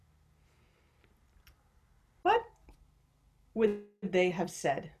would they have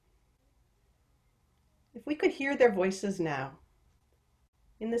said? If we could hear their voices now,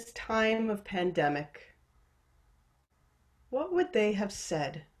 in this time of pandemic, what would they have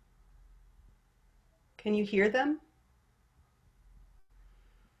said? Can you hear them?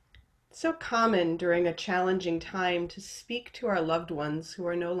 It's so common during a challenging time to speak to our loved ones who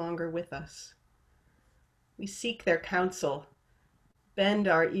are no longer with us. We seek their counsel, bend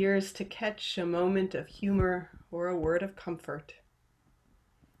our ears to catch a moment of humor or a word of comfort.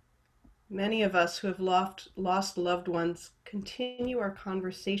 Many of us who have lost loved ones continue our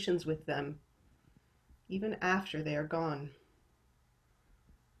conversations with them, even after they are gone.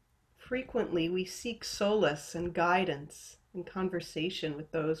 Frequently, we seek solace and guidance in conversation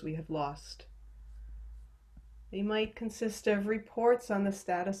with those we have lost. They might consist of reports on the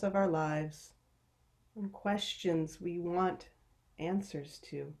status of our lives, and questions we want answers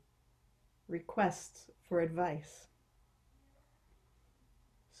to, requests for advice.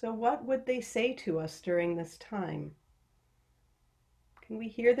 So what would they say to us during this time? Can we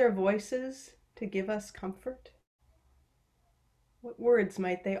hear their voices to give us comfort? What words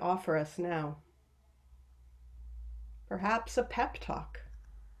might they offer us now? Perhaps a pep talk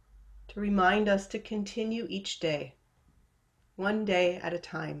to remind us to continue each day, one day at a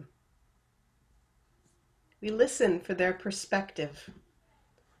time. We listen for their perspective,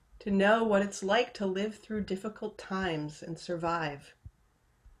 to know what it's like to live through difficult times and survive,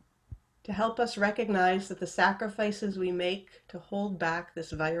 to help us recognize that the sacrifices we make to hold back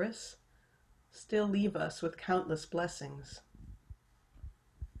this virus still leave us with countless blessings.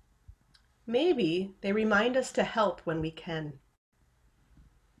 Maybe they remind us to help when we can.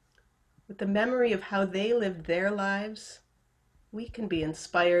 With the memory of how they lived their lives, we can be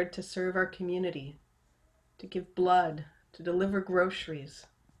inspired to serve our community, to give blood, to deliver groceries,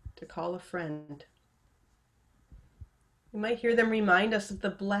 to call a friend. We might hear them remind us of the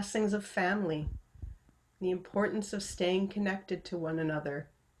blessings of family, the importance of staying connected to one another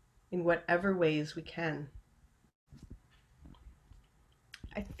in whatever ways we can.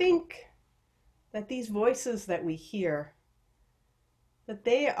 I think that these voices that we hear, that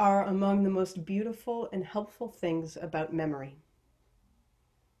they are among the most beautiful and helpful things about memory.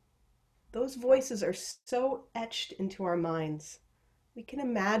 Those voices are so etched into our minds. We can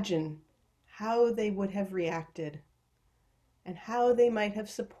imagine how they would have reacted and how they might have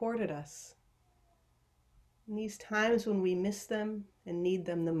supported us in these times when we miss them and need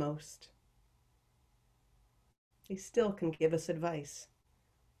them the most. They still can give us advice.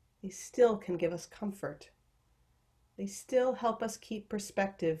 They still can give us comfort. They still help us keep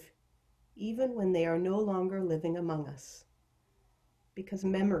perspective even when they are no longer living among us, because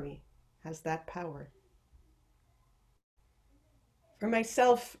memory has that power. For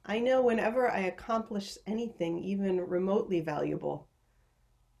myself, I know whenever I accomplish anything even remotely valuable,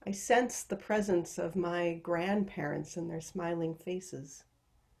 I sense the presence of my grandparents and their smiling faces.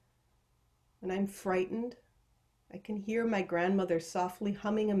 When I'm frightened, I can hear my grandmother softly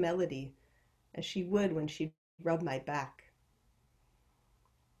humming a melody as she would when she'd rub my back.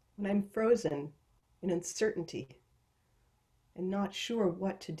 When I'm frozen in uncertainty and not sure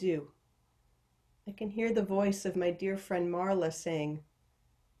what to do, I can hear the voice of my dear friend Marla saying,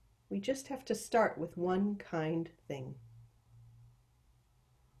 "We just have to start with one kind thing."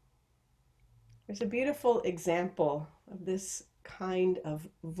 There's a beautiful example of this kind of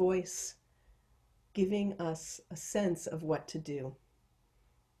voice giving us a sense of what to do.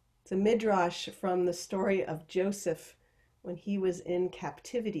 It's a midrash from the story of Joseph when he was in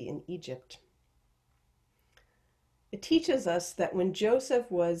captivity in Egypt. It teaches us that when Joseph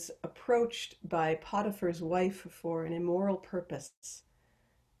was approached by Potiphar's wife for an immoral purpose,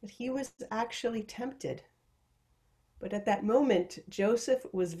 that he was actually tempted. But at that moment, Joseph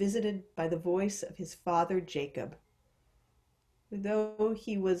was visited by the voice of his father Jacob. Though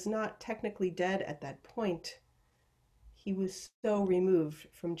he was not technically dead at that point, he was so removed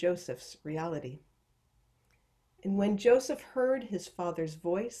from Joseph's reality. And when Joseph heard his father's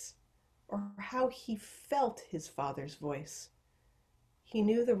voice, or how he felt his father's voice, he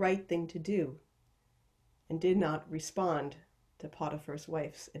knew the right thing to do and did not respond to Potiphar's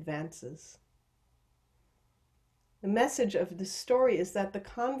wife's advances. The message of this story is that the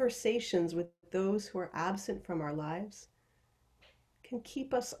conversations with those who are absent from our lives can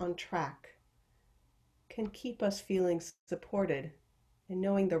keep us on track, can keep us feeling supported and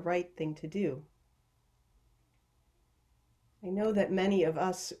knowing the right thing to do. I know that many of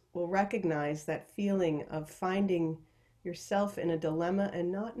us will recognize that feeling of finding yourself in a dilemma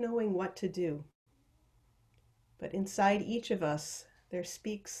and not knowing what to do. But inside each of us, there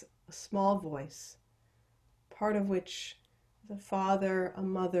speaks a small voice, part of which as a father, a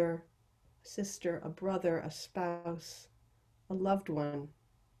mother, a sister, a brother, a spouse, a loved one.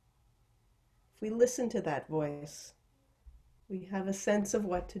 If we listen to that voice, we have a sense of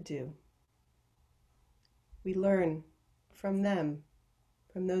what to do. We learn from them,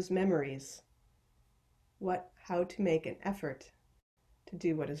 from those memories, how to make an effort to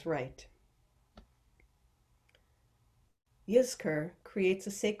do what is right. Yizkor creates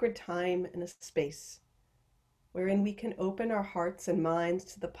a sacred time and a space wherein we can open our hearts and minds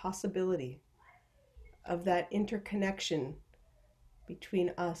to the possibility of that interconnection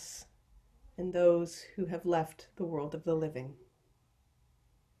between us and those who have left the world of the living.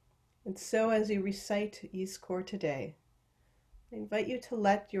 And so as you recite Yizkor today, I invite you to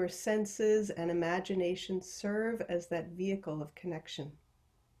let your senses and imagination serve as that vehicle of connection.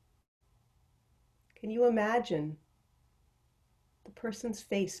 Can you imagine the person's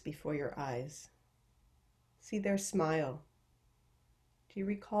face before your eyes? See their smile. Do you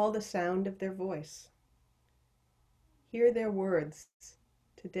recall the sound of their voice? Hear their words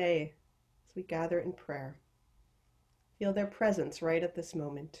today as we gather in prayer. Feel their presence right at this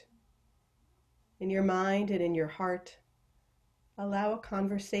moment. In your mind and in your heart, allow a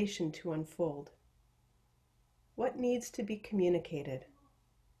conversation to unfold. What needs to be communicated?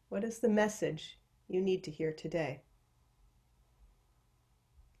 What is the message you need to hear today?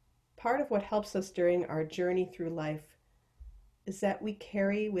 Part of what helps us during our journey through life is that we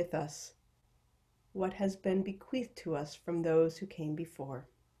carry with us what has been bequeathed to us from those who came before.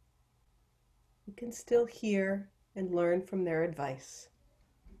 We can still hear and learn from their advice,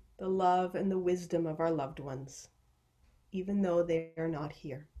 the love and the wisdom of our loved ones, even though they are not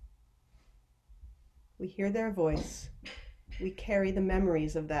here. We hear their voice. We carry the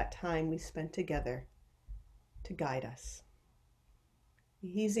memories of that time we spent together to guide us.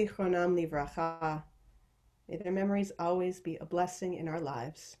 Yehi zichronam livracha. May their memories always be a blessing in our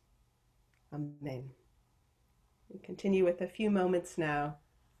lives. Amen. We continue with a few moments now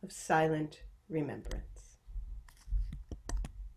of silent remembrance.